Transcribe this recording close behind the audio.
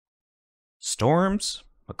Storms,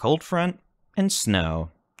 a cold front, and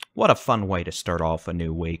snow. What a fun way to start off a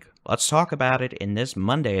new week. Let's talk about it in this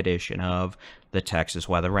Monday edition of the Texas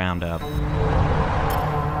Weather Roundup.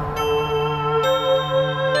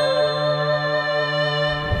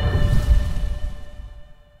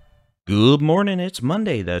 Good morning, it's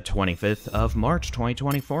Monday, the 25th of March,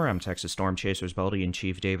 2024. I'm Texas Storm Chasers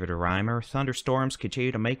Bully-in-Chief David Reimer. Thunderstorms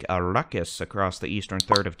continue to make a ruckus across the eastern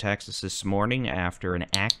third of Texas this morning after an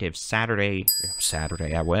active Sunday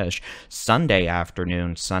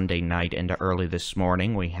afternoon, Sunday night into early this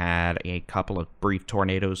morning. We had a couple of brief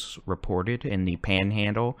tornadoes reported in the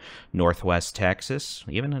Panhandle, northwest Texas,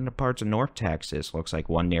 even in the parts of North Texas. Looks like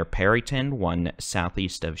one near Perryton, one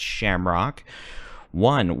southeast of Shamrock,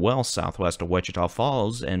 one well southwest of Wichita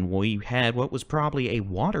Falls, and we had what was probably a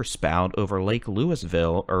waterspout over Lake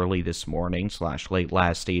Lewisville early this morning / late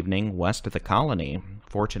last evening west of the colony.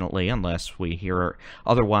 Fortunately, unless we hear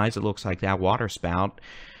otherwise, it looks like that waterspout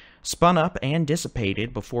spun up and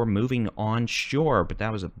dissipated before moving on shore, but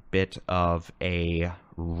that was a bit of a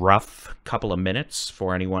rough couple of minutes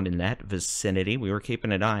for anyone in that vicinity. We were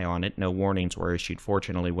keeping an eye on it. No warnings were issued,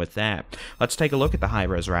 fortunately, with that. Let's take a look at the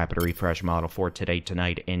high-res rapid refresh model for today,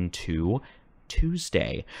 tonight, into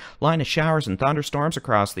Tuesday. Line of showers and thunderstorms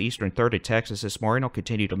across the eastern third of Texas this morning will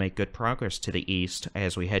continue to make good progress to the east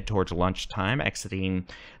as we head towards lunchtime, exiting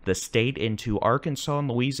the state into Arkansas and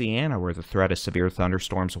Louisiana, where the threat of severe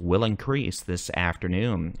thunderstorms will increase this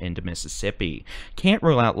afternoon into Mississippi. Can't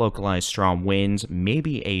rule out localized strong winds,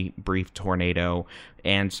 maybe a brief tornado,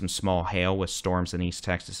 and some small hail with storms in East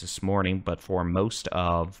Texas this morning, but for most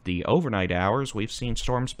of the overnight hours, we've seen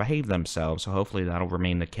storms behave themselves, so hopefully that'll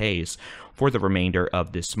remain the case for the remainder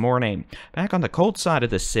of this morning. Back on the cold side of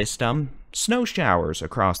the system, snow showers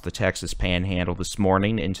across the Texas Panhandle this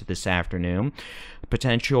morning into this afternoon.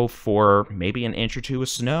 Potential for maybe an inch or two of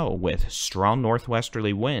snow with strong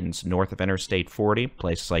northwesterly winds north of Interstate 40,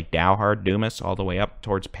 places like Dalhart, Dumas, all the way up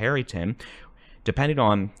towards Perryton. Depending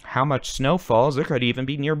on how much snow falls, there could even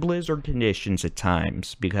be near blizzard conditions at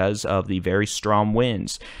times because of the very strong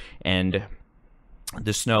winds and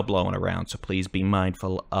the snow blowing around. So please be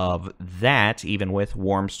mindful of that, even with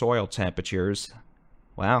warm soil temperatures.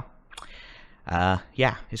 Well,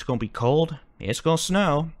 yeah, it's going to be cold. It's going to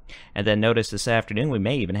snow. And then notice this afternoon we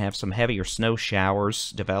may even have some heavier snow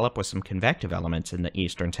showers develop with some convective elements in the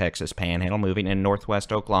eastern Texas Panhandle moving in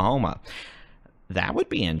northwest Oklahoma. That would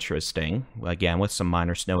be interesting, again, with some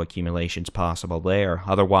minor snow accumulations possible there.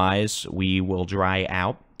 Otherwise, we will dry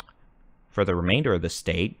out for the remainder of the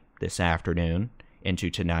state this afternoon into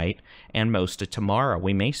tonight and most of tomorrow.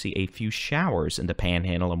 We may see a few showers in the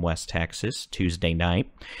Panhandle in West Texas Tuesday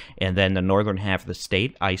night, and then the northern half of the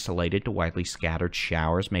state isolated to widely scattered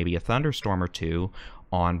showers, maybe a thunderstorm or two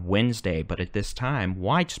on Wednesday. But at this time,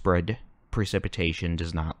 widespread precipitation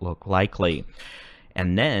does not look likely.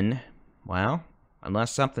 And then, well,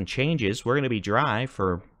 unless something changes, we're going to be dry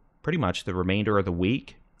for pretty much the remainder of the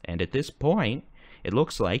week. And at this point, it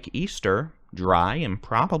looks like Easter, dry and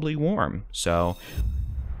probably warm. So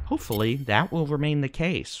hopefully that will remain the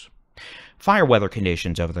case. Fire weather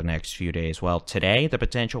conditions over the next few days. Well, today, the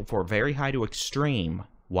potential for very high to extreme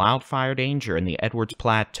wildfire danger in the Edwards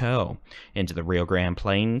Plateau into the Rio Grande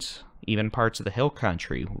Plains, even parts of the hill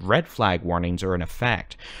country. Red flag warnings are in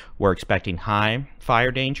effect. We're expecting high fire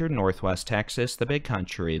danger northwest Texas, the Big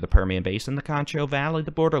Country, the Permian Basin, the Concho Valley,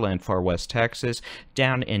 the borderland far west Texas,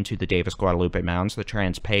 down into the Davis-Guadalupe Mountains, the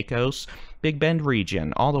Trans-Pecos, Big Bend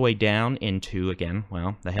region, all the way down into, again,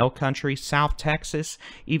 well, the hill country, South Texas,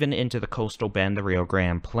 even into the coastal bend, the Rio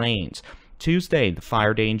Grande Plains. Tuesday, the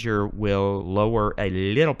fire danger will lower a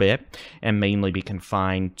little bit and mainly be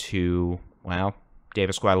confined to, well,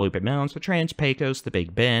 Davis-Guadalupe Mountains, the Trans-Pecos, the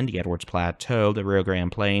Big Bend, the Edwards Plateau, the Rio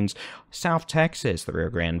Grande Plains, South Texas, the Rio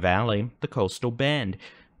Grande Valley, the Coastal Bend.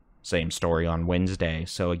 Same story on Wednesday.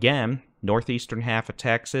 So again, northeastern half of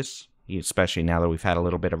Texas, especially now that we've had a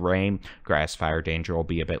little bit of rain, grass fire danger will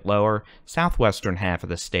be a bit lower. Southwestern half of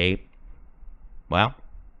the state, well,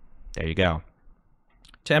 there you go.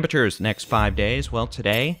 Temperatures next 5 days. Well,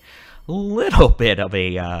 today, a little bit of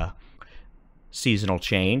a seasonal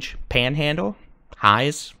change. Panhandle,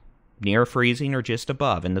 highs near freezing or just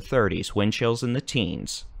above in the 30s. Wind chills in the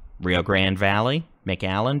teens. Rio Grande Valley,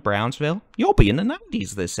 McAllen, Brownsville, you'll be in the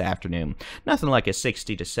 90s this afternoon. Nothing like a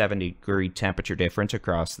 60 to 70 degree temperature difference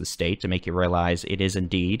across the state to make you realize it is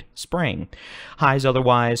indeed spring. Highs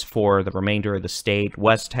otherwise for the remainder of the state,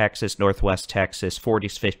 West Texas, Northwest Texas,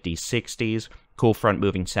 40s, 50s, 60s. Cool front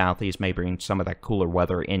moving southeast may bring some of that cooler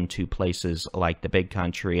weather into places like the Big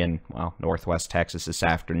Country and, well, northwest Texas this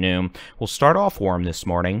afternoon. We'll start off warm this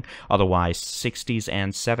morning, otherwise 60s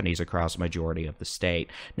and 70s across the majority of the state.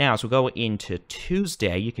 Now, as we go into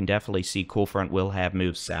Tuesday, you can definitely see cool front will have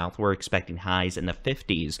moved south. We're expecting highs in the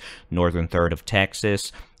 50s, northern third of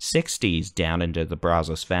Texas, 60s down into the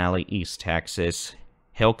Brazos Valley, East Texas,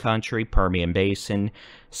 Hill Country, Permian Basin,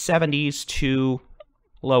 70s to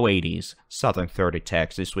low 80s, southern third of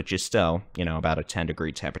Texas, which is still, about a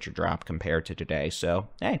 10-degree temperature drop compared to today. So,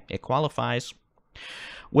 hey, it qualifies.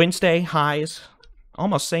 Wednesday, highs,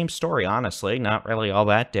 almost same story, honestly. Not really all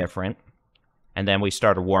that different. And then we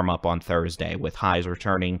start a warm-up on Thursday with highs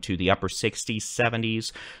returning to the upper 60s,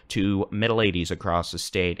 70s to middle 80s across the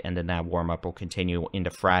state. And then that warm-up will continue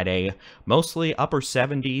into Friday, mostly upper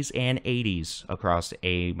 70s and 80s across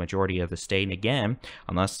a majority of the state. And again,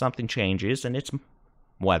 unless something changes, and it's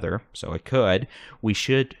weather, so it could, we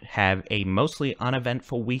should have a mostly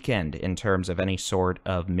uneventful weekend in terms of any sort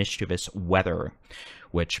of mischievous weather,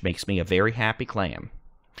 which makes me a very happy clam.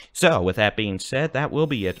 So, with that being said, that will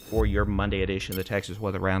be it for your Monday edition of the Texas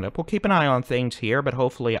Weather Roundup. We'll keep an eye on things here, but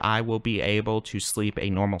hopefully I will be able to sleep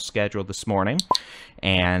a normal schedule this morning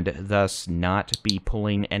and thus not be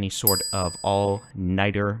pulling any sort of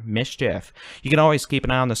all-nighter mischief. You can always keep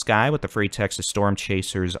an eye on the sky with the free Texas Storm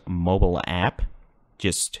Chasers mobile app.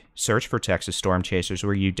 Just search for Texas Storm Chasers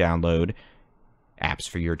where you download apps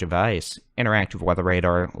for your device, interactive weather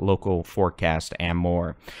radar, local forecast, and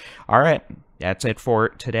more. All right, that's it for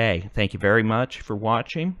today. Thank you very much for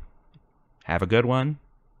watching. Have a good one.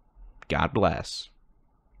 God bless.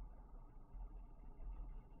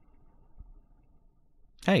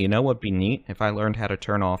 Hey, you know what'd be neat if I learned how to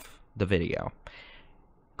turn off the video?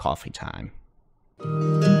 Coffee time.